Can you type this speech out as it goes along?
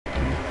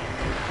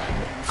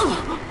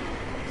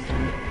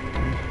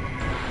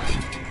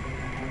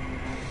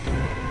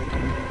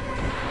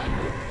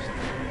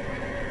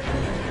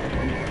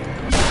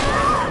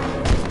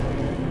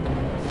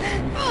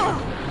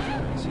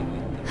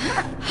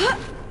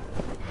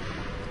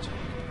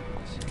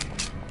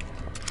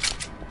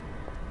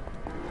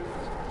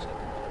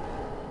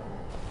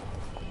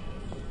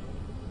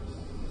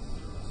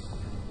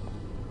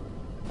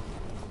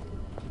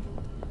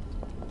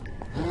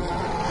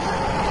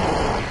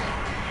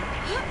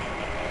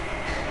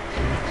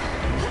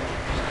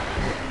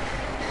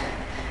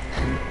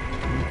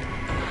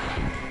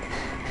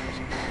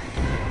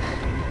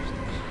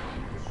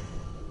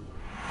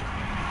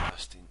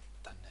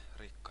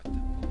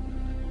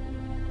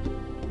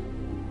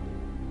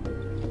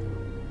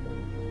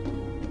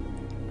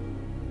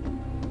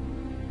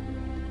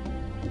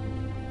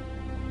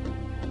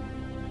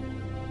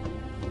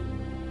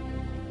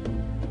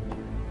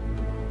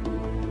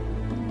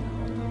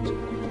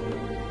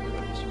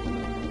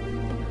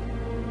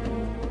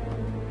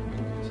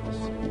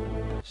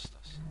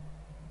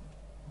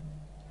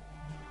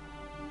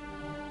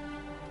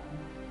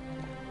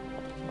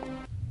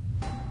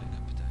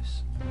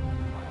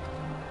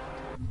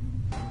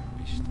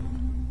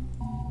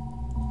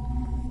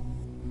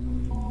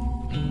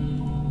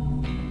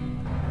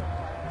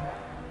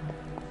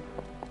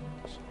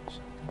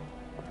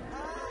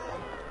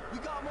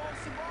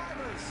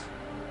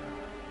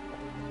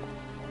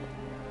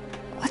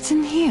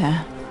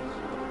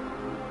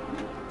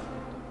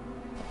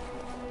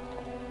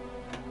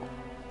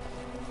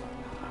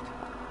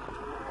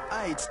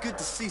Hey, it's good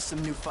to see some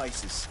new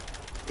faces.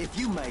 If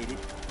you made it,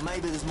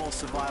 maybe there's more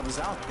survivors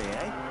out there,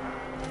 eh?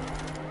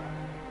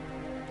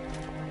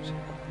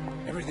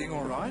 Everything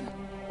all right?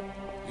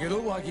 You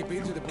look like you've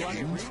been to the bloody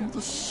Came river. through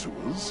the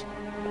sewers?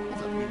 Well,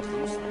 that means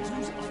those things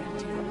was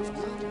activity on his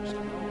murders.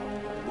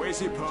 Where's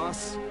your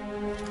pass?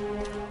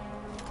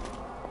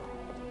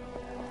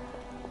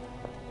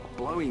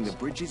 Blowing the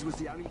bridges was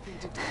the only thing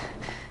to do.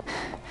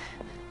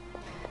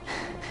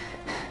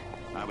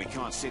 We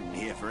can't sit in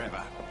here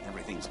forever.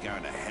 Everything's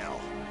going to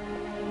hell.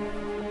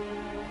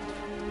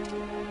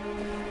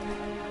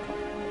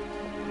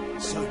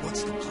 So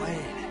what's the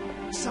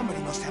plan? Somebody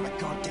must have a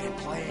goddamn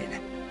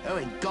plan. Who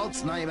in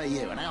God's name are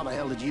you, and how the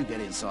hell did you get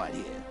inside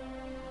here?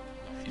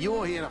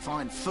 You're here to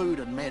find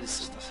food and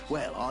medicine.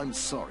 Well, I'm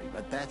sorry,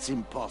 but that's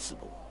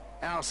impossible.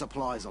 Our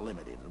supplies are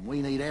limited, and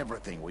we need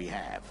everything we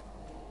have.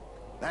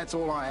 That's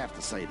all I have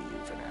to say to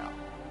you for now.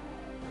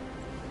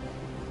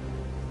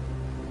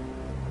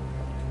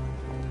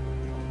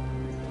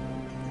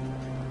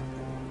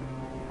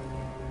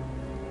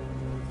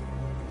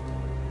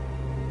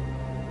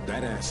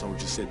 That asshole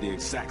just said the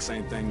exact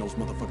same thing those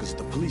motherfuckers at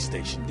the police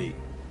station did.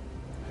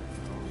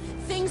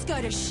 Things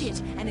go to shit,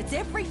 and it's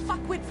every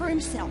fuckwit for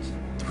himself.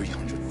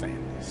 300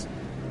 families.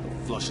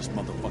 The flushest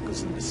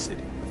motherfuckers in the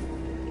city.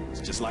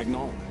 It's just like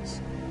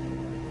Norman's.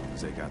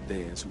 They got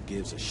theirs, who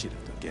gives a shit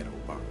if the ghetto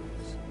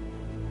burns?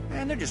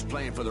 Man, they're just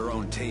playing for their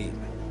own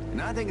team.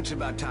 And I think it's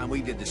about time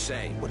we did the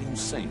same. What are you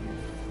saying?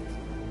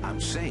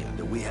 I'm saying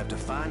that we have to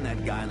find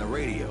that guy on the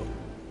radio.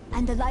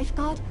 And the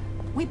lifeguard?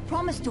 We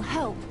promised to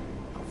help.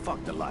 Oh,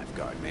 fuck the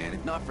lifeguard, man.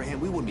 If not for him,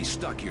 we wouldn't be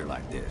stuck here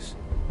like this.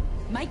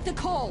 Make the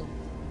call.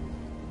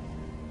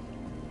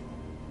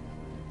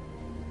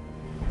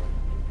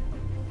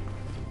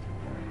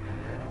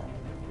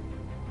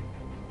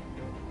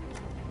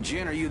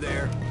 Jen, are you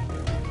there?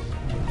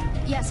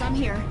 Yes, I'm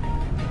here.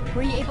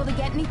 Were you able to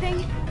get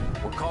anything?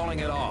 We're calling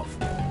it off.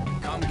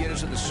 Come get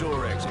us at the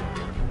sewer exit.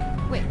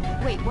 Wait,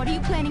 what are you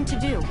planning to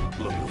do?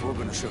 Look, if we're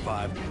gonna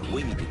survive,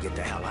 we need to get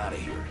the hell out of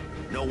here.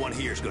 No one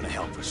here is gonna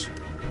help us.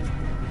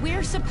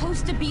 We're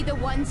supposed to be the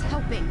ones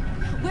helping.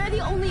 We're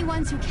the only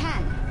ones who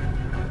can.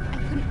 I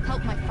couldn't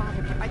help my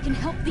father, but I can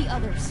help the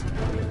others.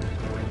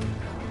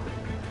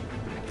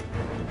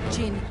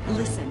 Jin,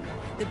 listen.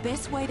 The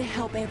best way to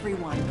help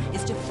everyone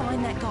is to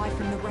find that guy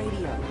from the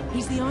radio.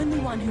 He's the only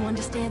one who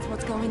understands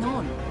what's going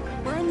on.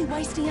 We're only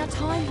wasting our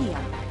time here.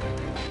 I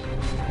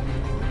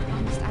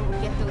promised I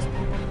would get those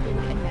people food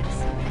and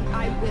medicine, and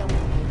I will,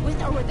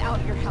 with or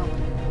without your help.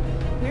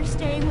 We're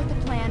staying with the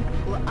plan,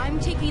 where I'm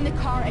taking the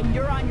car and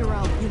you're on your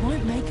own. You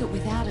won't make it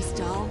without us,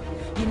 doll.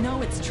 You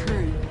know it's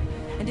true.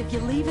 And if you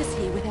leave us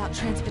here without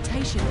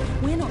transportation,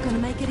 we're not going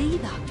to make it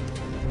either.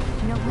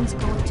 No one's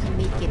going to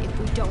make it if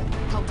we don't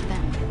help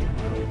them.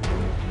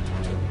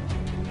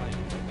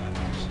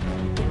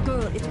 The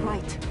girl is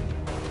right.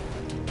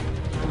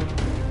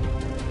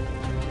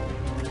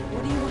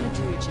 What do you want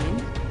to do, Jin?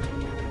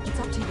 It's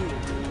up to you.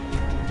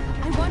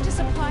 I want to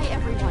supply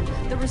everyone.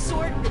 The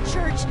resort, the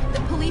church,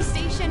 the police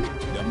station.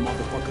 Them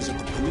motherfuckers at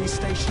the police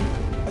station?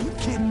 Are you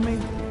kidding me?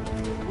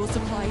 We'll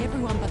supply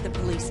everyone but the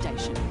police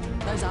station.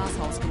 Those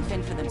assholes can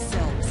fend for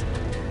themselves.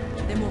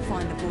 Then we'll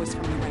find the voice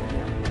from the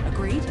radio.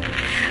 Agreed?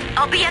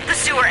 I'll be at the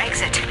sewer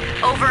exit.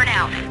 Over and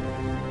out.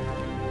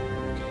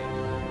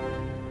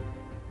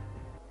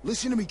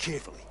 Listen to me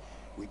carefully.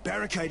 We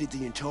barricaded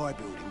the entire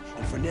building,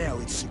 and for now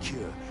it's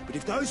secure. But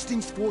if those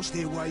things force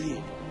their way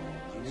in,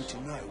 you need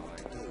to know what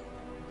to do.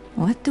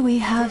 What do we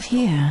have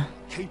here?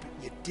 Keep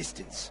at your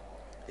distance.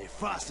 They're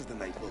faster than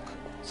they look,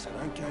 so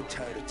don't go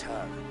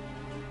toe-to-toe.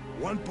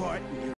 One bite and you're